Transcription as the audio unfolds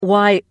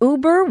Why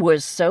Uber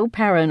was so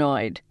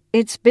paranoid.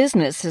 Its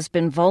business has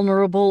been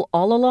vulnerable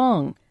all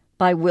along.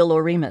 By Will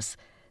Oremus.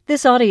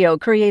 This audio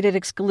created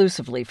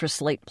exclusively for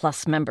Slate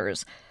Plus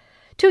members.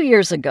 2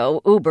 years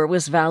ago, Uber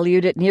was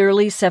valued at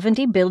nearly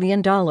 $70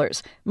 billion,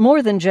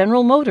 more than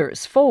General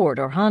Motors, Ford,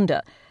 or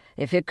Honda.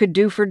 If it could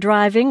do for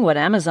driving what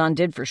Amazon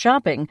did for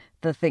shopping,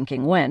 the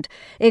thinking went,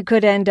 it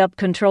could end up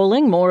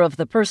controlling more of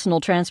the personal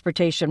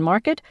transportation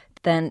market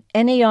than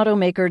any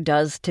automaker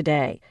does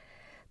today.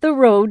 The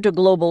road to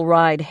global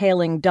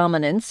ride-hailing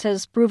dominance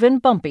has proven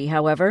bumpy,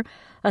 however.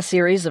 A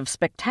series of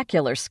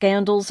spectacular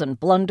scandals and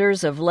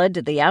blunders have led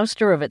to the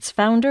ouster of its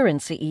founder and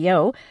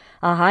CEO,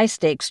 a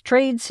high-stakes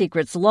trade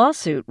secrets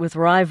lawsuit with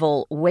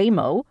rival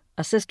Waymo,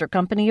 a sister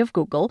company of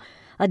Google,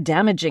 a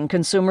damaging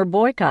consumer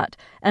boycott,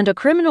 and a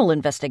criminal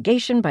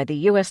investigation by the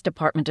U.S.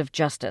 Department of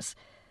Justice.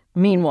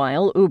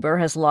 Meanwhile, Uber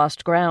has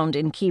lost ground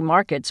in key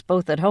markets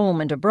both at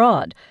home and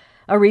abroad.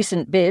 A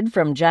recent bid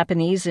from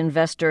Japanese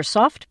investor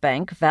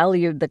SoftBank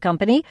valued the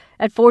company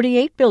at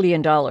 $48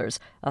 billion,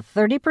 a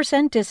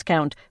 30%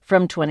 discount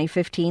from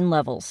 2015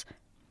 levels.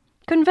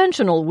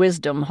 Conventional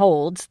wisdom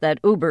holds that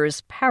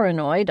Uber's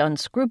paranoid,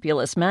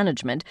 unscrupulous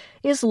management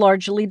is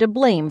largely to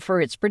blame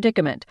for its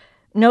predicament.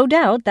 No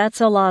doubt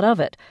that's a lot of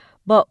it.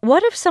 But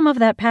what if some of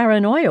that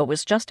paranoia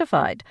was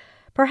justified?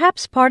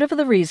 Perhaps part of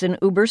the reason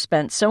Uber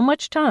spent so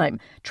much time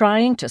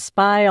trying to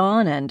spy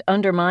on and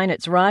undermine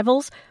its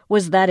rivals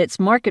was that its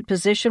market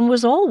position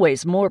was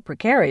always more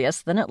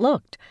precarious than it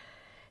looked.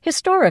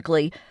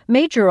 Historically,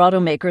 major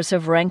automakers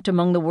have ranked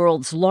among the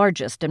world's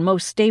largest and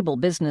most stable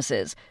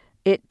businesses.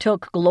 It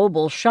took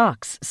global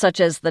shocks, such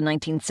as the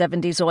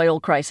 1970s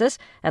oil crisis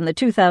and the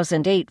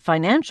 2008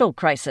 financial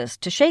crisis,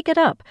 to shake it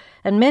up,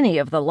 and many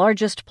of the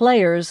largest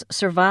players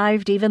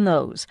survived even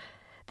those.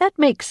 That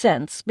makes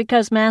sense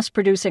because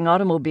mass-producing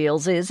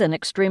automobiles is an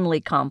extremely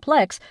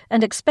complex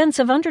and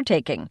expensive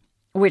undertaking,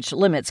 which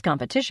limits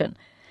competition.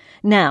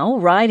 Now,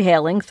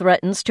 ride-hailing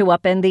threatens to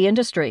upend the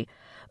industry.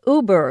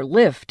 Uber,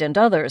 Lyft, and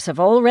others have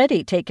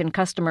already taken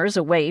customers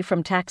away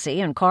from taxi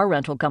and car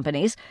rental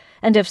companies,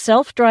 and if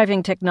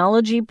self-driving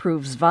technology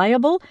proves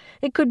viable,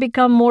 it could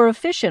become more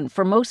efficient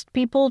for most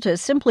people to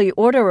simply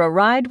order a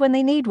ride when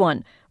they need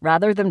one,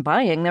 rather than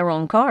buying their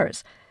own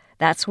cars.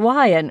 That's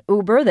why an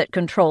Uber that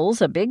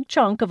controls a big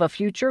chunk of a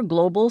future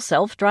global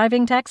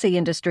self-driving taxi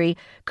industry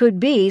could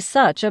be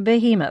such a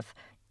behemoth.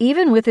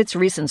 Even with its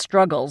recent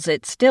struggles,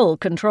 it still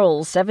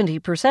controls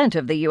 70%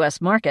 of the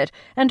U.S. market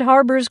and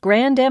harbors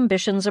grand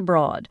ambitions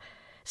abroad.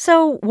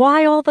 So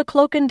why all the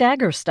cloak and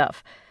dagger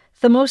stuff?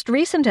 The most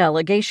recent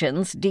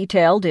allegations,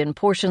 detailed in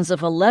portions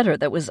of a letter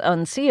that was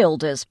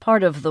unsealed as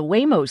part of the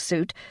Waymo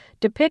suit,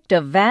 depict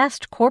a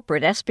vast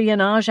corporate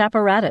espionage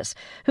apparatus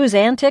whose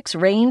antics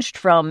ranged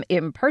from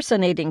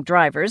impersonating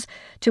drivers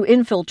to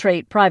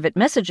infiltrate private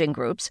messaging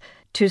groups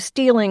to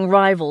stealing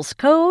rivals'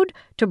 code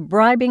to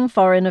bribing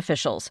foreign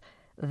officials.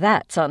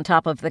 That's on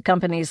top of the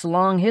company's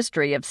long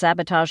history of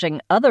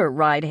sabotaging other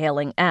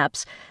ride-hailing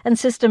apps and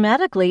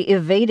systematically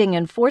evading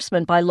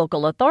enforcement by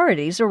local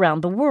authorities around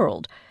the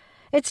world.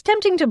 It's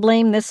tempting to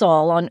blame this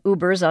all on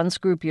Uber's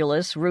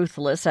unscrupulous,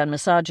 ruthless, and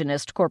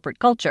misogynist corporate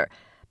culture,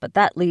 but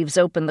that leaves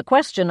open the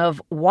question of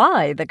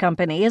why the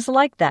company is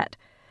like that.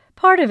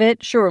 Part of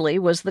it, surely,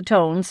 was the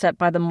tone set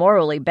by the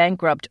morally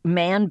bankrupt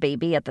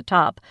man-baby at the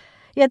top.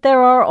 Yet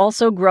there are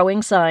also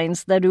growing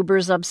signs that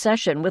Uber's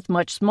obsession with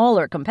much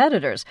smaller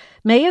competitors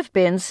may have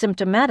been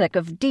symptomatic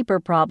of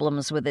deeper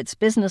problems with its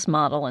business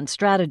model and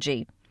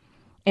strategy.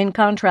 In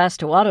contrast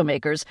to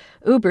automakers,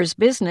 Uber's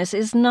business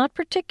is not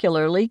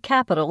particularly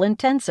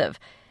capital-intensive.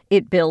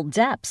 It builds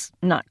apps,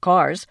 not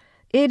cars.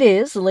 It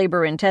is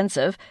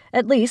labor-intensive,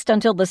 at least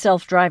until the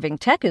self-driving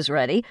tech is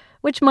ready,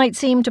 which might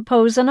seem to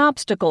pose an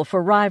obstacle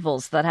for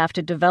rivals that have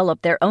to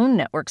develop their own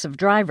networks of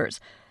drivers.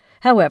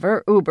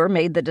 However, Uber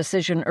made the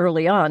decision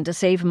early on to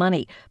save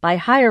money by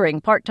hiring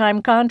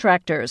part-time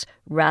contractors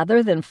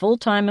rather than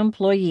full-time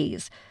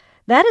employees.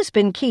 That has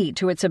been key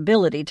to its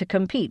ability to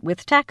compete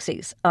with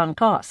taxis on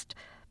cost.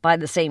 By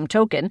the same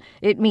token,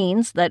 it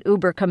means that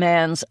Uber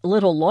commands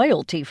little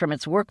loyalty from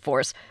its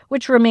workforce,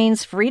 which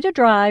remains free to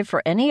drive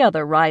for any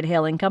other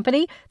ride-hailing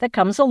company that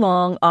comes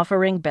along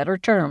offering better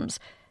terms.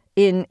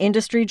 In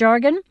industry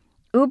jargon,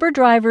 Uber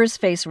drivers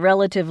face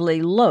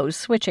relatively low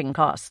switching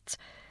costs.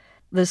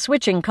 The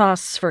switching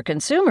costs for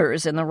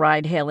consumers in the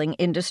ride-hailing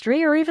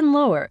industry are even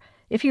lower.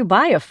 If you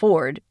buy a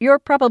Ford, you're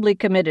probably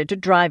committed to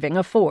driving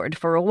a Ford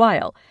for a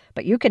while,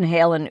 but you can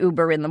hail an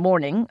Uber in the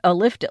morning, a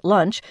Lyft at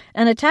lunch,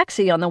 and a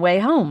taxi on the way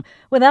home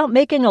without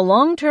making a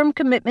long-term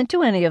commitment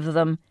to any of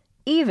them,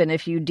 even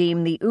if you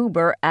deem the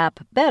Uber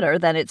app better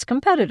than its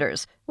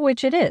competitors,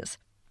 which it is.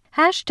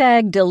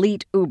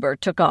 #DeleteUber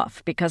took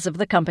off because of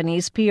the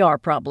company's PR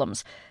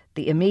problems.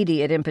 The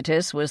immediate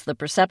impetus was the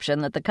perception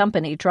that the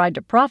company tried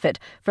to profit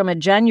from a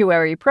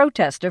January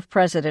protest of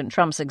President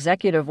Trump's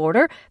executive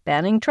order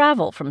banning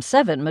travel from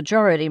 7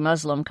 majority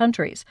Muslim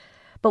countries.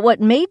 But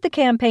what made the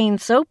campaign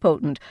so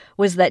potent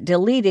was that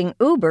deleting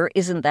Uber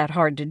isn't that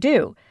hard to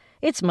do.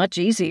 It's much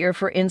easier,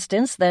 for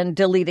instance, than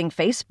deleting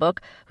Facebook,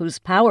 whose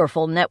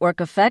powerful network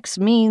effects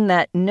mean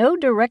that no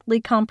directly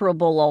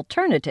comparable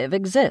alternative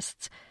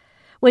exists.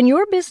 When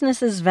your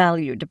business's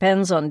value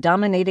depends on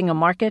dominating a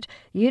market,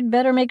 you'd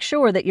better make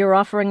sure that you're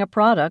offering a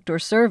product or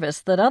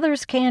service that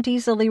others can't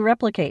easily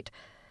replicate.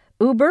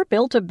 Uber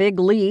built a big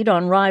lead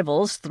on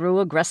rivals through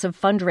aggressive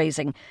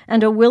fundraising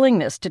and a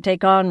willingness to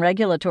take on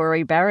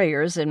regulatory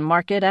barriers in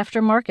market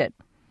after market.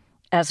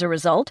 As a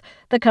result,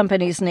 the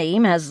company's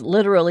name has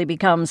literally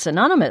become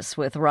synonymous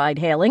with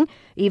ride-hailing,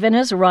 even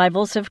as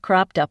rivals have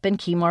cropped up in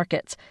key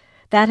markets.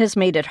 That has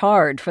made it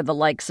hard for the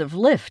likes of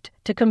Lyft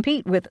to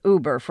compete with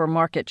Uber for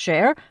market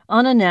share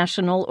on a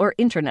national or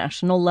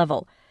international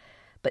level.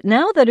 But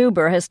now that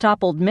Uber has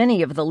toppled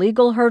many of the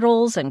legal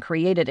hurdles and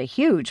created a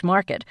huge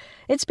market,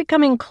 it's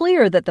becoming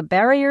clear that the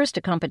barriers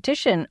to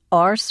competition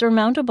are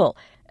surmountable,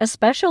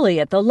 especially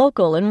at the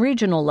local and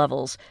regional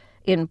levels.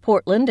 In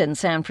Portland and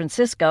San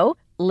Francisco,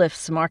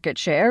 Lyft's market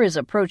share is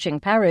approaching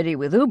parity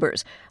with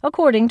Uber's,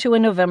 according to a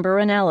November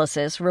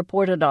analysis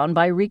reported on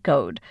by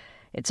Recode.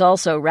 It's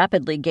also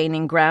rapidly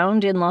gaining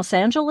ground in Los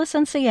Angeles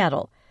and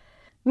Seattle.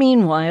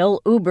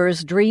 Meanwhile,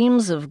 Uber's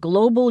dreams of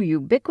global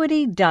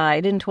ubiquity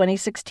died in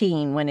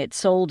 2016 when it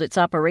sold its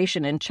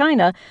operation in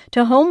China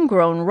to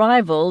homegrown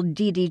rival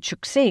Didi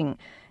Chuxing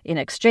in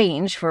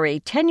exchange for a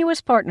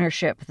tenuous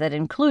partnership that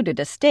included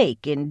a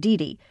stake in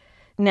Didi.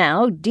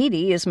 Now,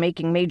 Didi is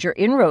making major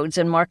inroads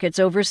in markets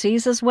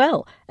overseas as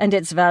well, and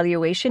its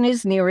valuation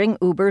is nearing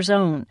Uber's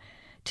own.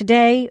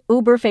 Today,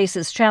 Uber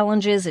faces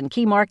challenges in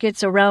key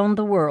markets around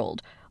the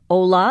world: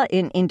 Ola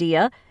in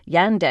India,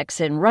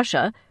 Yandex in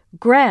Russia,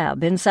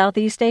 Grab in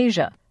Southeast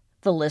Asia.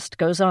 The list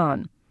goes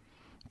on.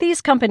 These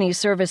companies'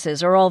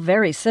 services are all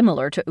very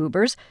similar to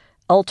Uber's.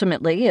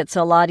 Ultimately, it's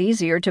a lot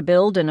easier to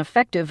build an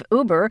effective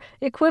Uber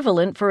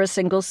equivalent for a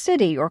single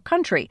city or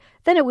country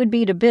than it would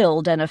be to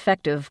build an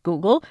effective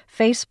Google,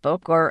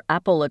 Facebook, or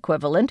Apple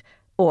equivalent,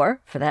 or,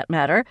 for that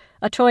matter,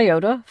 a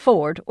Toyota,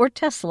 Ford, or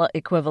Tesla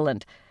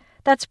equivalent.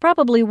 That's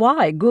probably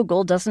why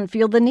Google doesn't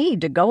feel the need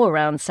to go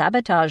around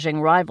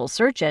sabotaging rival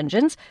search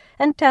engines,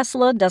 and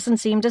Tesla doesn't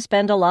seem to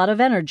spend a lot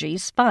of energy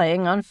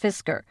spying on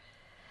Fisker.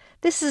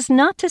 This is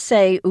not to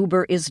say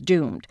Uber is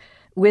doomed.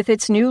 With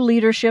its new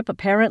leadership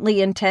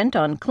apparently intent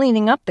on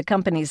cleaning up the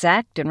company's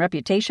act and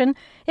reputation,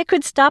 it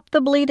could stop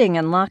the bleeding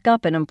and lock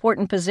up an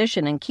important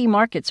position in key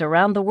markets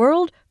around the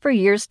world for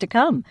years to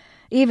come,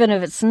 even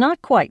if it's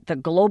not quite the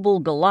global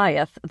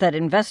Goliath that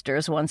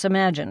investors once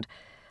imagined.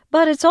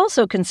 But it's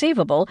also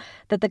conceivable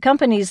that the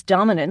company's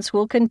dominance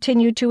will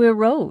continue to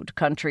erode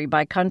country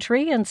by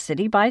country and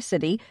city by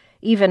city,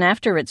 even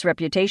after its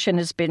reputation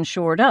has been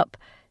shored up,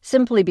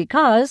 simply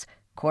because,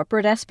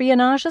 corporate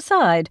espionage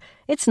aside,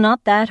 it's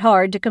not that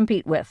hard to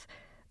compete with.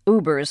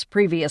 Uber's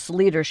previous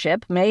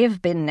leadership may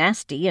have been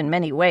nasty in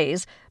many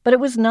ways, but it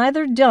was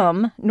neither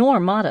dumb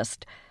nor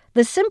modest.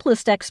 The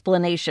simplest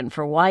explanation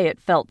for why it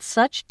felt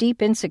such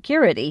deep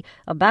insecurity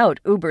about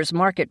Uber's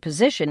market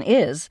position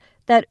is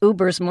that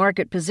Uber's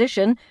market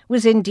position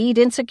was indeed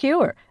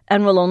insecure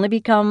and will only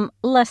become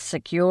less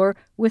secure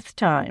with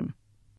time.